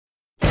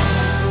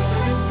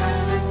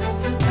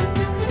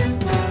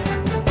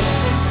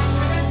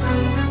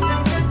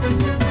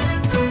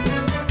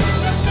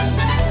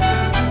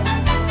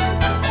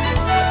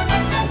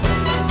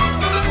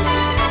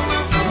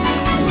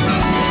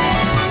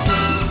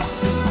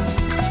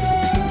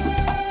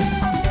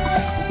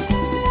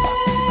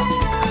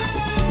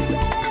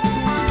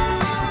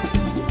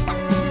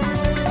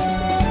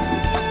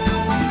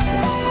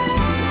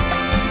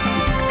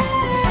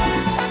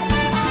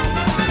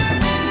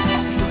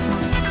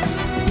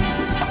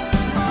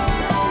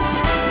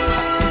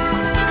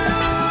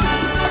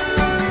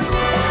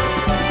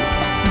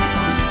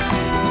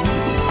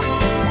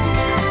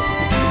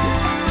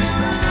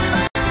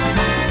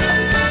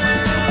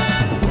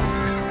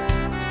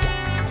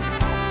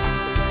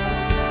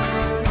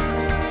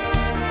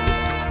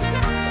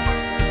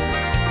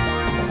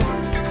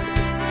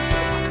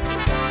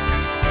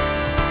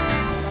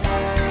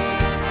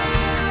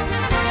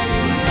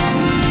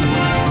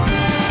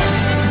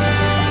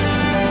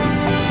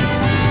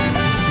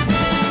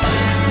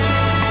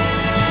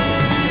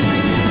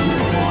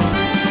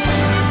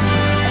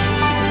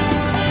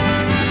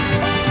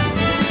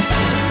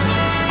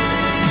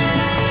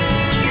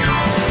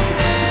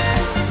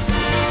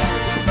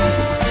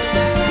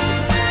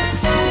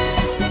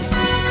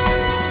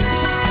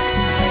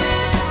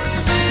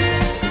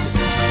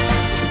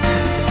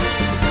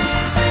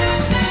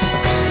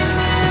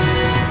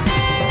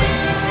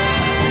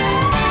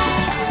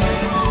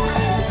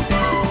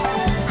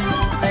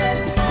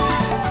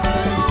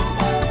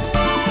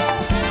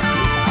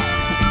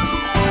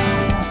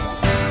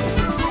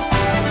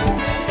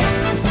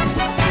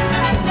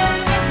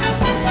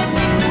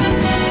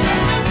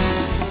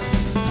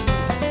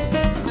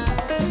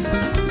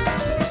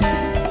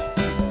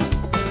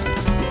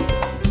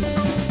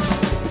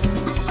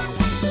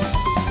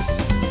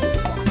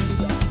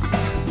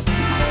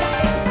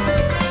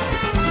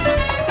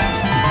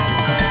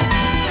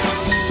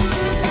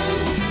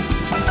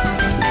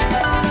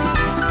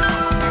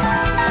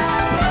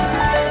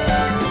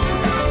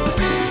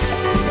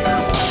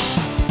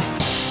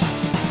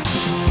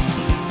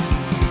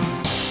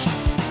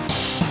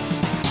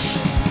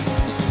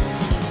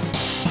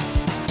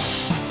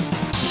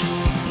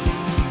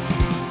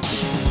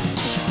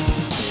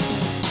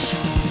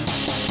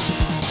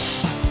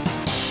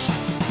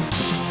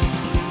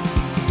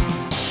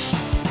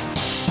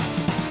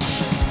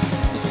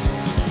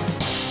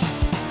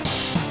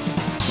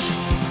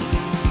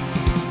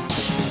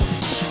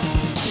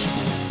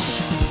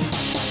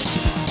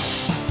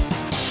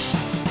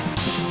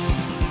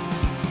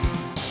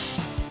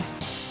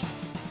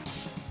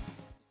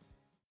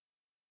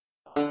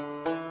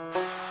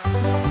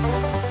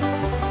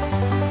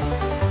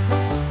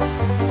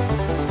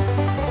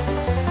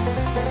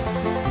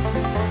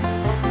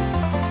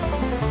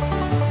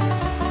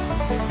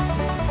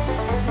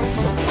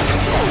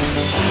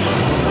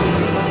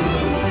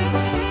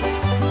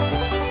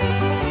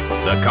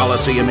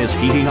Coliseum is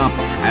heating up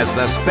as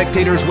the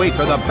spectators wait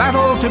for the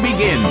battle to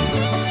begin.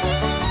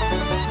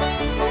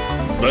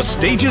 The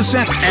stage is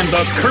set and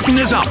the curtain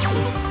is up.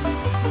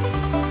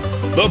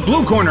 The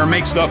blue corner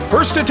makes the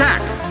first attack,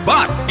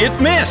 but it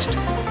missed.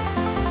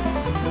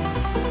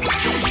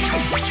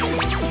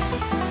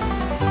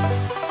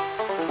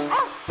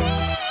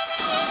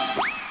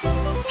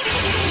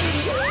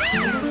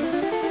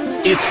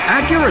 Its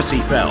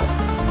accuracy fell.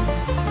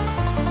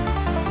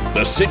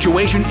 The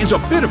situation is a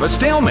bit of a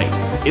stalemate.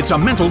 It's a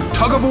mental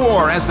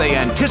tug-of-war as they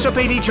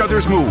anticipate each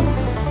other's move.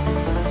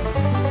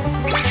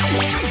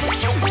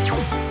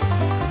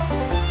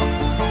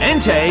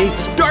 Entei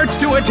starts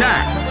to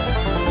attack.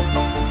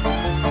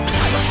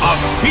 A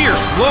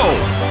fierce blow!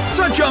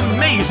 Such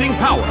amazing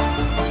power!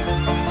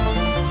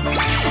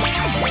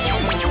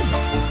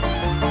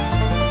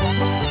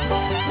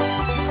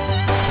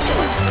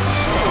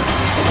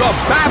 The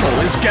battle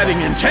is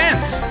getting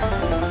intense!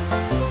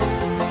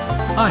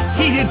 A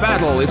heated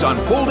battle is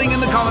unfolding in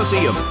the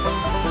Coliseum.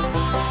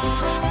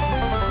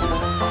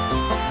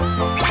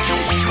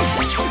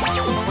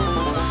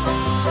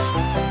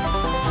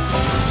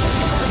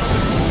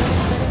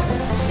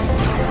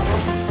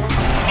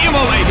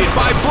 Immolated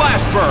by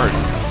Blast Bird!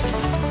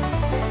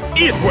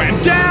 It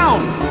went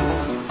down!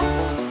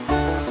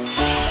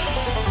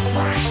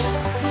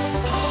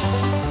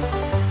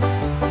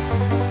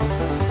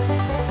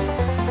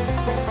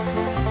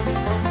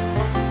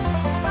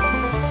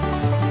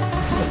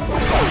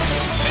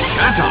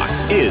 Chatot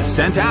is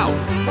sent out.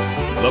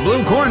 The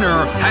blue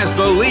corner has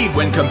the lead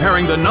when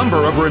comparing the number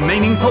of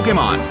remaining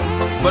Pokémon,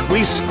 but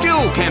we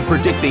still can't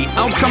predict the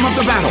outcome of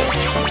the battle.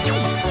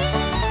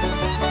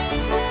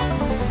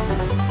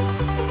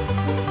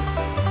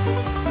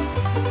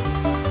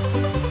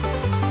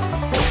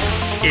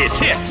 It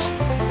hits.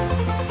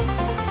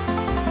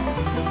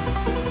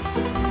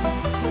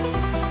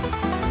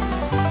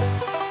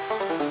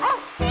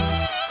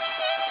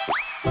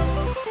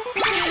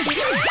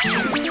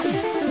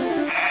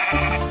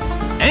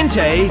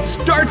 Entei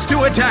starts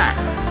to attack.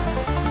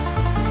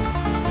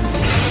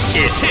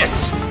 It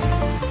hits.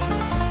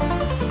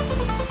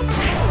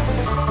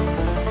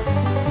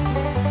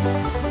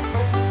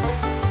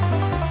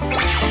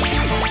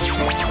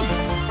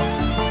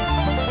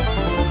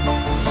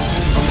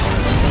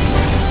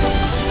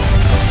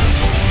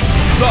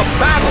 The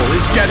battle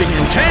is getting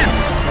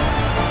intense.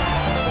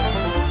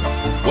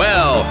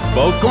 Well,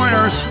 both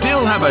corners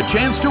still have a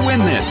chance to win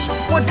this.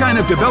 What kind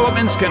of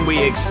developments can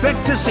we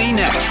expect to see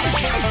next?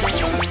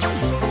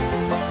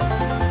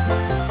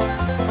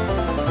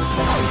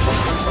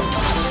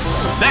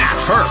 That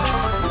hurt!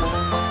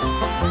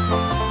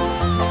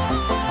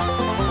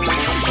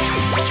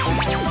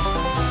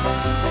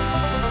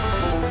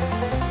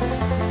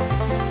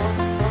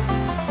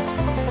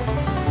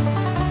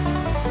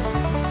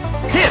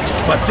 Hit,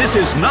 but this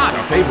is not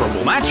a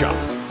favorable matchup.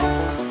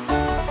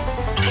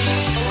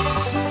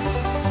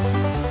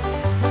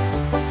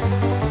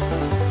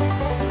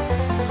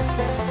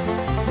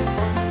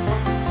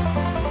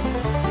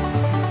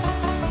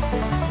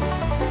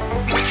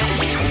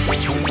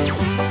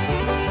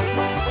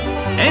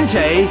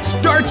 Entei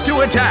starts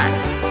to attack.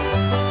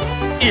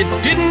 It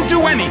didn't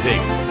do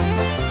anything.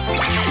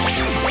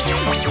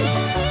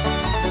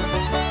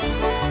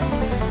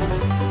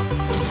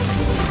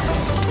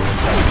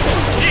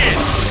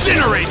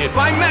 Incinerated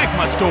by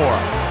Magma Storm.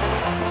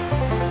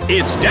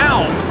 It's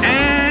down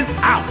and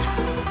out.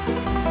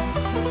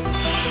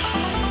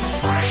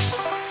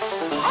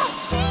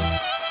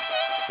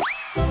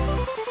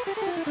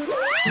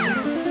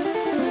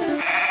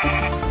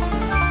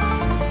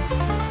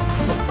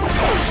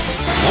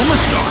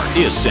 Omastar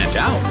is sent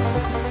out.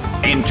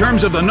 In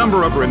terms of the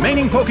number of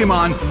remaining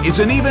Pokémon, it's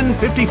an even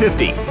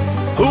 50-50.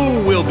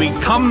 Who will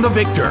become the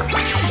victor?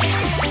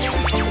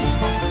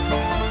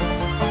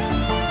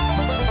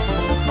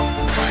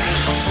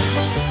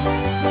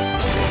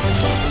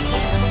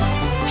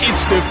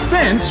 Its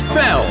defense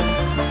fell.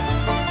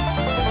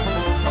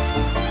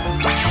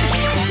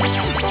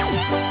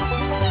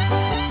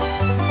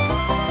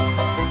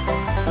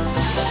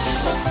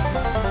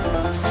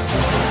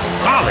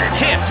 Solid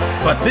hit,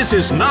 but this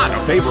is not a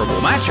favorable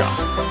matchup.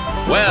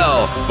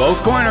 Well,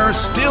 both corners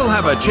still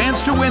have a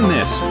chance to win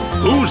this.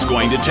 Who's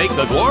going to take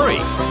the glory?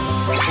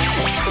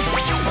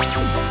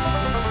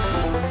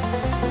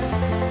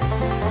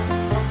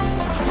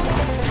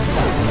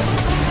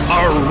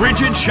 A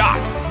rigid shot.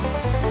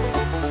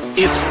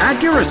 Its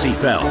accuracy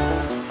fell.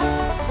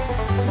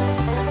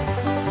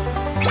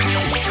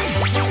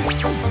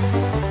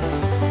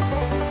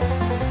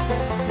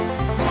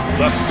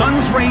 The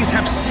sun's rays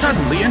have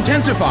suddenly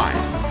intensified.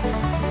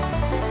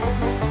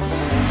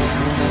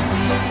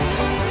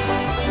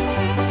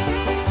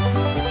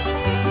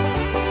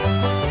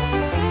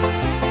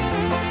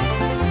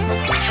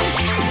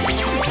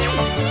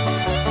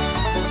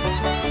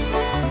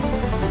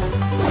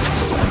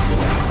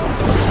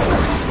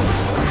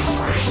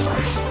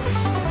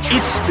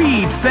 Its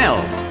speed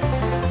fell.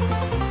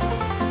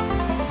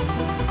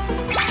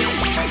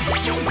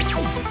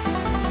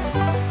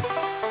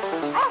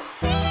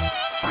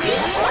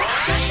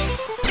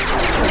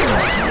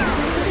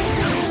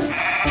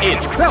 It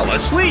fell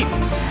asleep.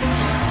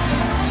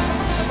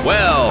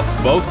 Well,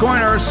 both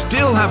corners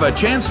still have a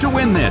chance to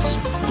win this.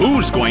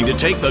 Who's going to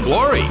take the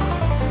glory?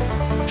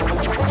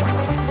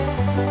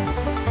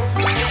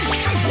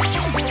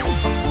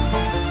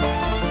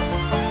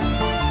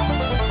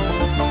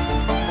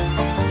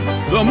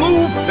 The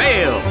move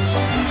fails.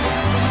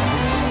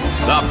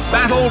 The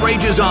battle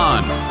rages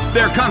on.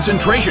 Their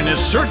concentration is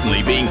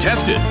certainly being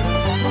tested.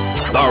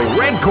 The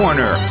red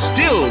corner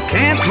still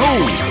can't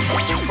move.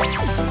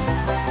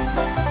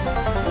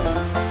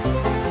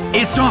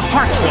 It's a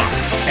heart swap.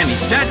 Any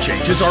stat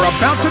changes are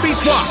about to be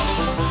swapped.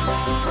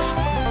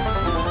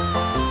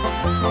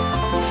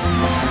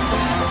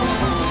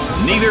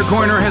 Neither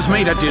corner has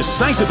made a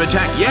decisive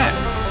attack yet.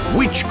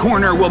 Which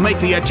corner will make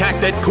the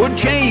attack that could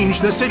change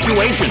the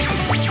situation?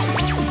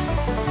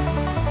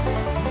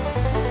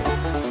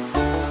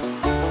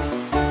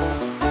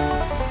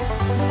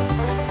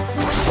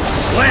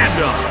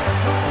 Slammed on.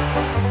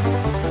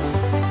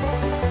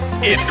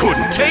 It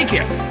couldn't take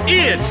it.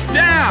 It's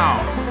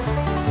down.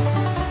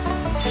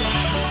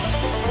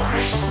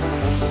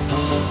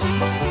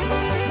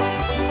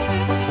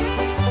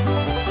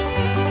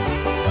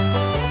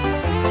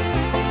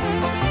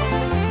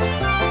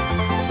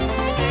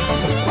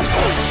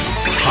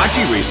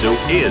 Pachirisu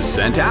is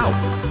sent out.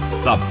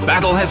 The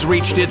battle has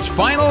reached its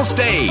final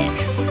stage.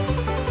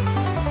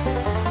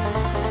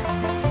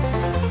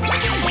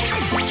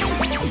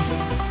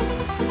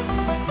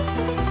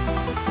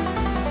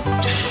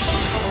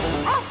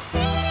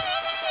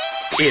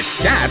 Its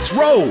stats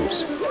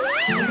rose.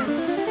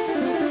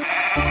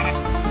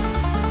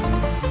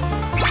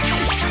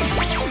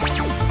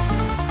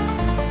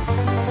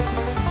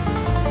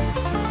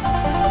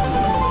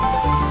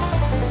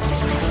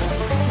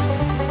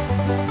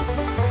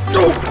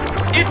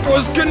 It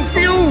was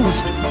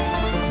confused.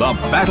 The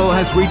battle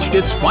has reached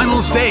its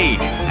final stage,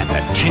 and the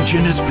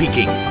tension is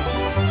peaking.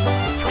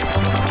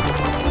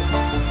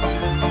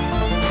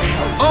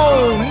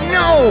 Oh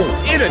no!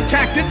 It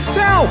attacked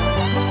itself!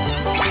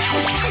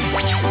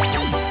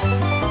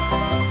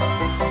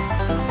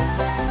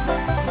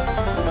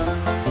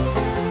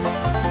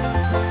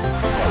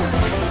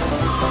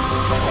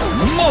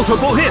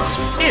 Multiple hits!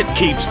 It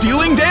keeps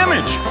dealing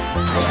damage!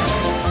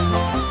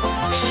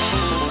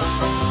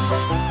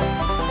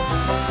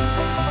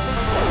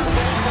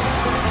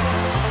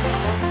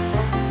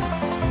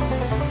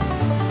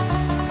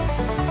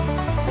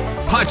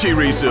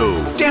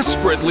 Pachirisu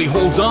desperately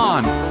holds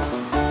on.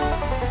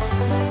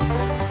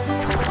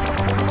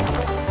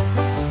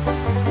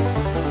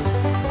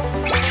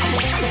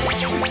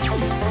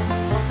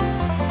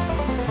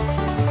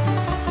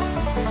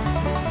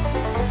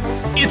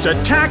 Its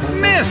attack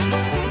missed!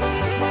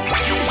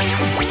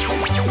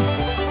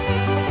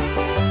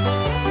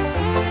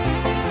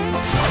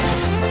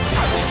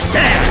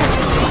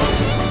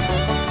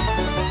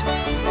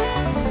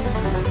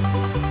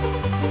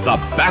 The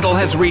battle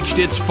has reached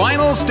its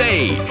final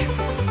stage.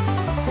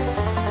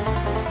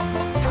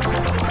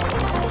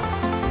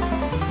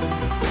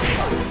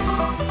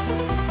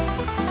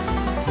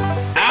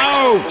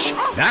 Ouch!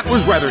 That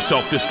was rather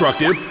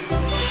self-destructive.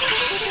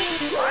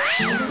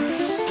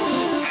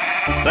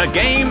 The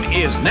game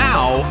is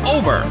now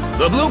over.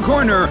 The blue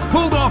corner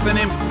pulled off an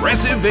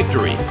impressive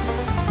victory.